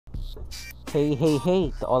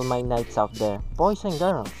Hey to all my knights out there, boys and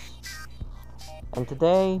girls. And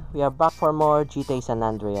today, we are back for more GTA San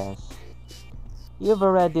Andreas. You've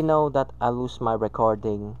already know that I lose my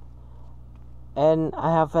recording. And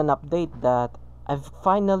I have an update that I've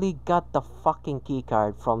finally got the fucking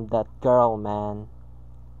keycard from that girl, man.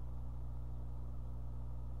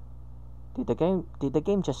 Did the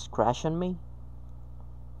game just crash on me?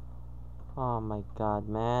 Oh my god,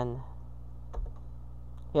 man.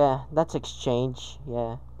 Yeah, that's exchange.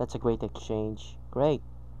 Yeah, that's a great exchange. Great.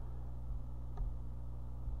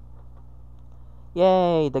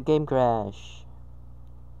 Yay, the game crash.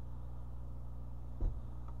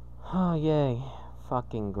 Oh, yay.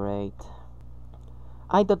 Fucking great.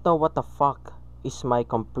 I don't know what the fuck is my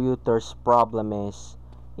computer's problem is.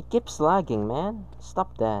 It keeps lagging, man.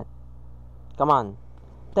 Stop that. Come on.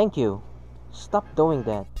 Thank you. Stop doing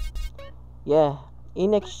that. Yeah,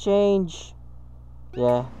 in exchange...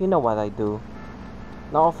 Yeah, you know what I do.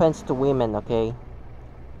 No offense to women, okay?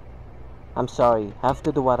 I'm sorry, have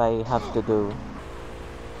to do what I have to do.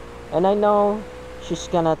 And I know she's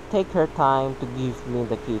gonna take her time to give me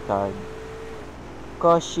the keycard.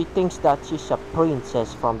 Cause she thinks that she's a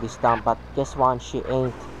princess from this town, but guess what, she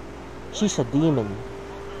ain't. She's a demon.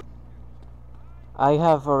 I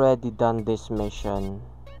have already done this mission.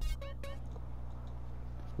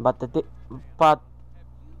 But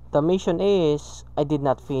the mission is, I did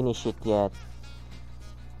not finish it yet.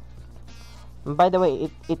 By the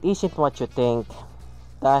way, it isn't what you think.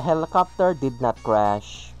 The helicopter did not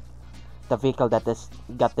crash. The vehicle that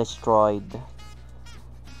got destroyed.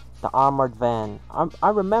 The armored van. I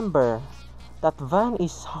remember. That van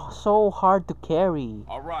is so hard to carry.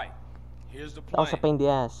 Alright, here's the plan. That was a pain in the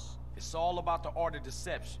ass. It's all about the art of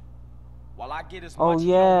deception. While I get as Oh much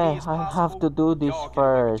yeah, as I possible, have to do this y'all get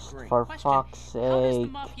away with first. the green. For Question, fuck's how does the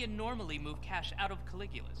sake. Mafia normally move cash out of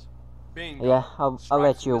Caligula's? Bingo. Yeah, I'll let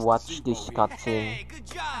Stripes you Mr. watch Zebo this here. cutscene. Hey, good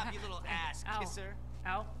job, you little ass Ow. kisser.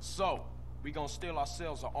 Ow. So, we gonna steal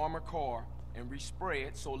ourselves an armored car and respray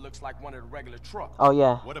it so it looks like one of the regular trucks. Oh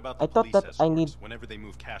yeah, What about I the thought police that I need... escorts? Whenever they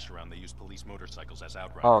move cash around, they use police motorcycles as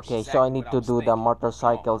outriders. Oh, okay, so I Exactly need what to was do the thinking.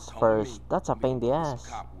 motorcycles Come on, first. me. That's a We pain in the gonna put some ass.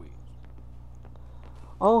 cop wheels.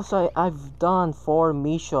 Oh, so I've done 4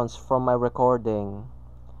 missions from my recording.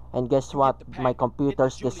 And guess You what? get the pack, My hit the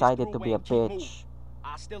computer's Julius decided to be a Thruway and keep moving. bitch.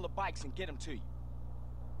 I'll steal the bikes and get them to you.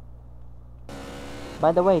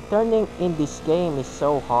 By the way, turning in this game is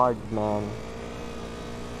so hard, man.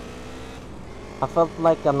 I felt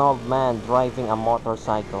like an old man driving a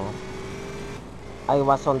motorcycle. I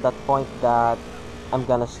was on that point that I'm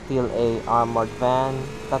gonna steal a armored van.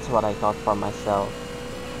 That's what I thought for myself.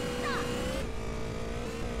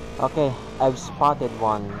 Okay, I've spotted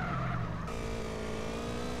one.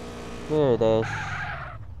 Here it is.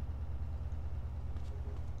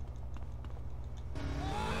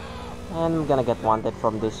 And I'm gonna get wanted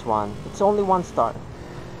from this one. It's only 1 star.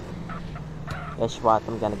 Guess what?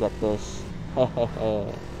 I'm gonna get this.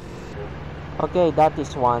 Hehehe. Okay, that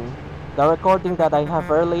is one. The recording that I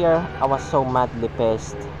have earlier, I was so madly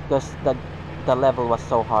pissed because the level was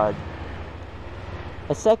so hard.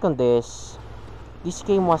 The second is, this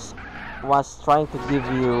game was trying to give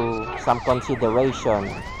you some consideration.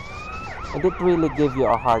 It did really give you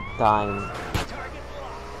a hard time.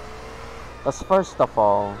 Because first of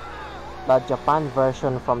all, the Japan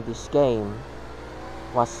version from this game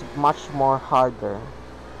was much more harder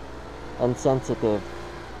and sensitive.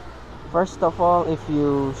 First of all, if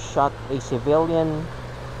you shot a civilian,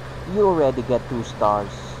 you already get 2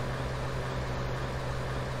 stars.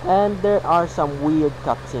 And there are some weird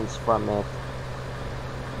cutscenes from it.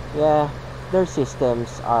 Yeah, their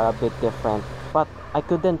systems are a bit different, but I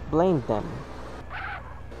couldn't blame them.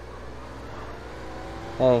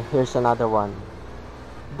 Hey, here's another one.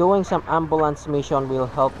 Doing some ambulance mission will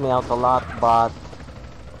help me out a lot, but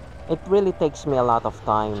it really takes me a lot of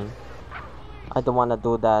time. I don't wanna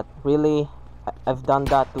do that. Really? I've done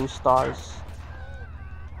that 2 stars.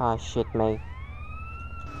 Ah, shit, mate.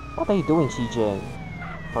 What are you doing, CJ?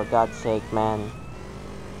 For God's sake, man.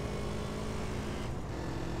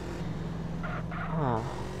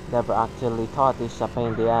 Never actually thought it's a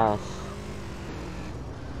pain in the ass.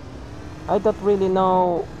 I don't really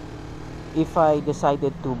know if I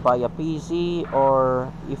decided to buy a PC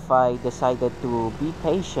or if I decided to be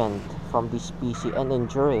patient from this PC and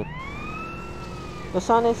endure it. Because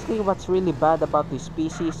honestly, what's really bad about this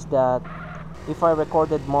PC is that if I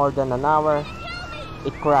recorded more than an hour,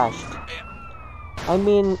 it crashed. I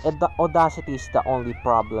mean, Audacity is the only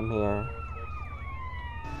problem here.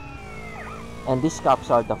 And these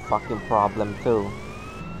cops are the fucking problem too.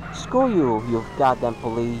 Screw you, you goddamn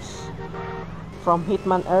police. from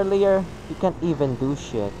Hitman earlier, you can't even do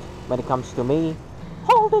shit. When it comes to me,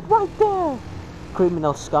 hold it right there!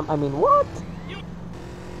 Criminal scum, I mean, what?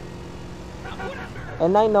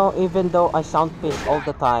 And I know, even though I sound pissed all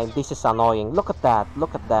the time, this is annoying. Look at that,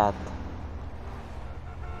 look at that.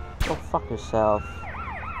 Go fuck yourself.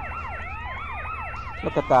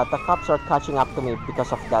 Look at that, the cops are catching up to me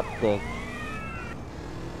because of that dick.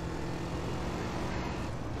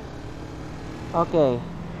 Okay,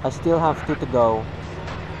 I still have 2 to go.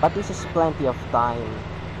 But this is plenty of time.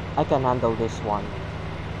 I can handle this one.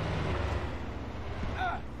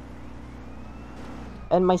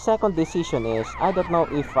 And my second decision is, I don't know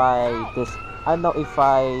if I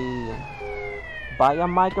buy a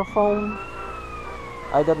microphone.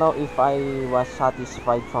 I don't know if I was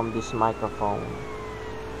satisfied from this microphone.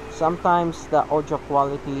 Sometimes the audio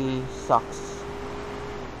quality sucks.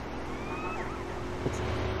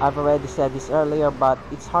 I've already said this earlier, but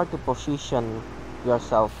it's hard to position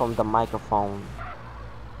yourself from the microphone.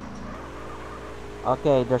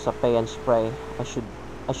 Okay, there's a pay and spray. I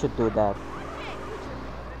should do that.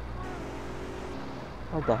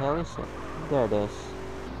 Where the hell is it? There it is.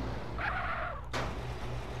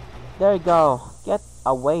 There you go. Get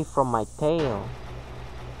away from my tail.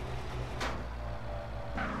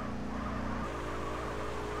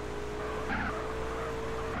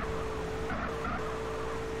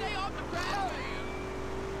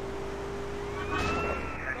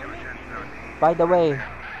 By the way,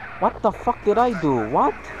 what the fuck did I do?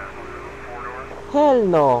 What? Hell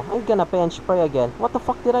no! I'm gonna pay and spray again. What the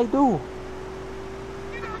fuck did I do?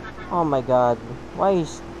 Oh my god. Why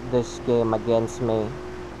is this game against me?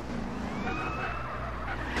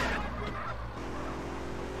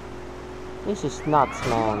 This is nuts,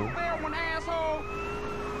 man.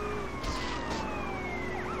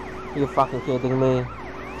 You fucking kidding me?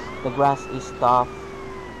 The grass is tough.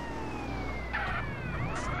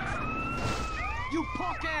 You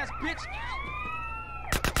punk ass bitch!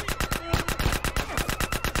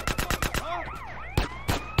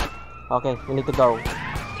 Okay, we need to go.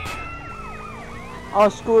 Oh,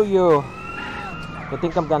 screw you. You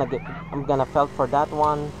think I'm gonna fell for that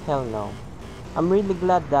one? Hell no. I'm really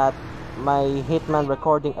glad that my Hitman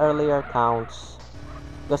recording earlier counts.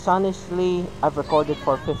 Because honestly, I've recorded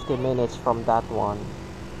for 50 minutes from that one.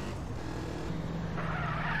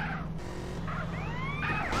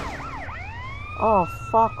 Oh,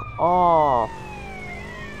 fuck off.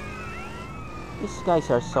 These guys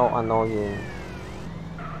are so annoying.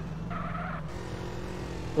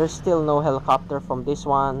 There's still no helicopter from this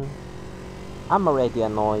one. I'm already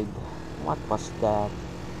annoyed. What was that?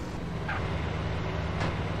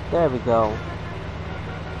 There we go.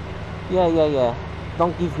 Yeah.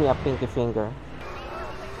 Don't give me a pinky finger.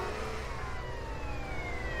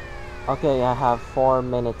 Okay, I have 4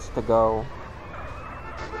 minutes to go.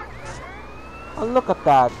 Oh, look at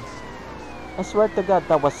that. I swear to God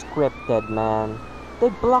that was scripted, man. They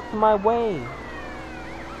blocked my way.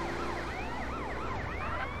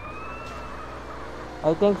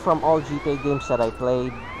 I think from all GTA games that I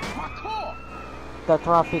played, the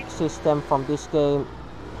traffic system from this game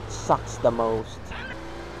sucks the most.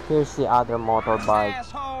 Here's the other motorbike.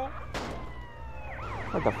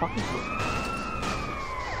 Where the fuck is it?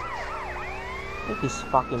 Take this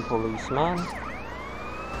fucking police, man.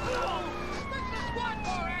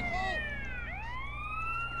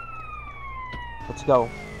 Let's go.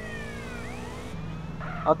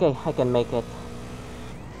 Okay, I can make it.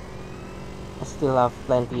 I still have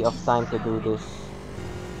plenty of time to do this.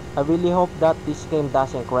 I really hope that this game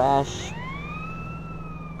doesn't crash.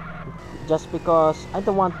 Just because I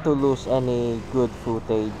don't want to lose any good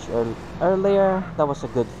footage. Earlier, that was a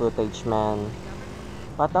good footage, man.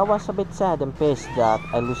 But I was a bit sad and pissed that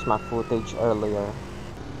I lost my footage earlier.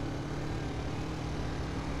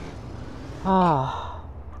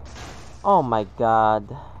 Oh my god.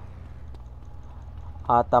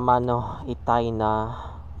 Atamano, itay na.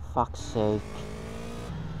 Fuck's sake.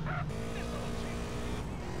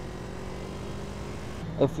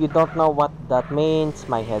 If you don't know what that means,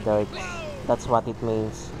 my head hurts. That's what it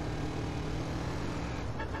means.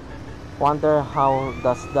 Wonder how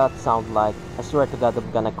does that sound like. I swear to God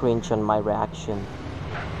I'm gonna cringe on my reaction.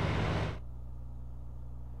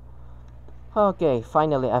 Okay,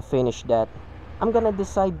 finally I finished that. I'm gonna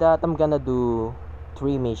decide that I'm gonna do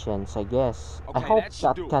 3 missions, I guess. Okay, I hope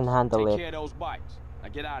that do can handle Take it. care of those bikes. Now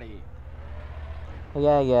get out of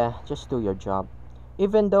here. Yeah, just do your job.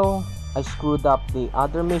 Even though I screwed up the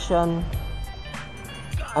other mission,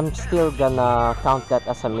 I'm still gonna count that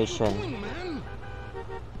as a mission.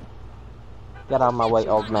 Get out of my way,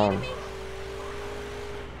 old man.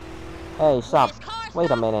 Hey, stop. Wait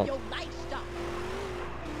a minute.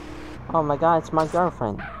 Oh my god, it's my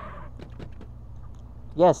girlfriend.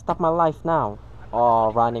 Yes, stop my life now.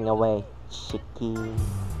 Oh, running away. Chicky.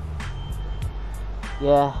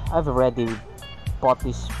 Yeah, I've already bought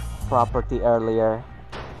this property earlier.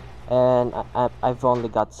 And I've only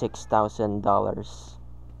got $6,000.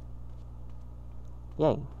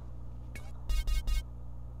 Yay.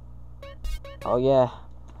 Oh yeah,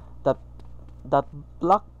 that that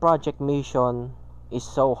block project mission is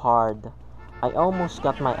so hard. I almost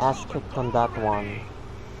got my ass kicked on that one.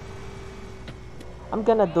 I'm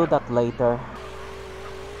gonna do that later.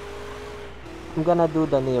 I'm gonna do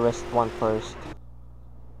the nearest one first.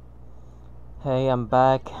 Hey, I'm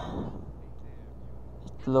back.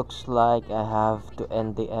 It looks like I have to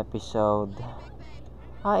end the episode.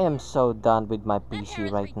 I am so done with my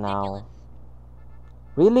PC right now.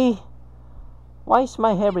 Really? Why is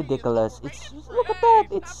my hair ridiculous? It's look at that.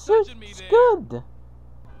 It's good.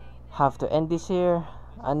 Have to end this here.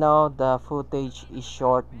 I know the footage is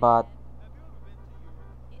short, but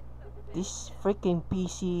this freaking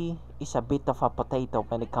PC is a bit of a potato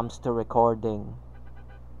when it comes to recording.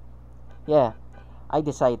 Yeah, I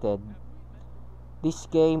decided. This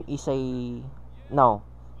game is a no.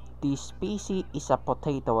 This PC is a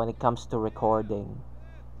potato when it comes to recording.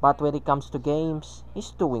 But when it comes to games,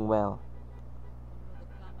 it's doing well.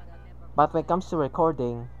 But when it comes to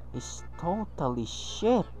recording, it's totally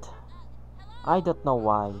shit. I don't know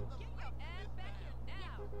why.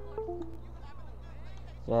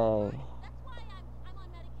 Yay.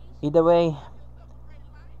 Either way,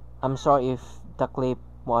 I'm sorry if the clip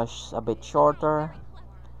was a bit shorter.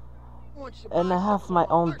 And I have my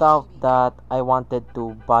own doubt that I wanted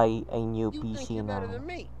to buy a new PC now.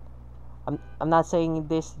 I'm not saying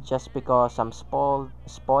this just because I'm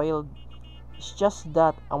spoiled. It's just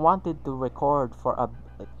that I wanted to record for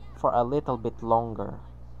a little bit longer.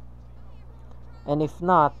 And if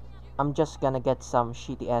not, I'm just gonna get some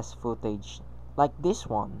shitty ass footage like this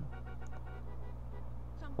one.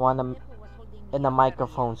 And a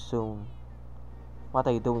microphone soon. What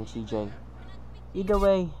are you doing, CJ? Either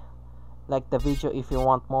way, like the video if you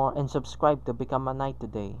want more and subscribe to become a knight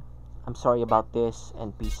today. I'm sorry about this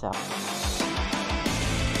and peace out.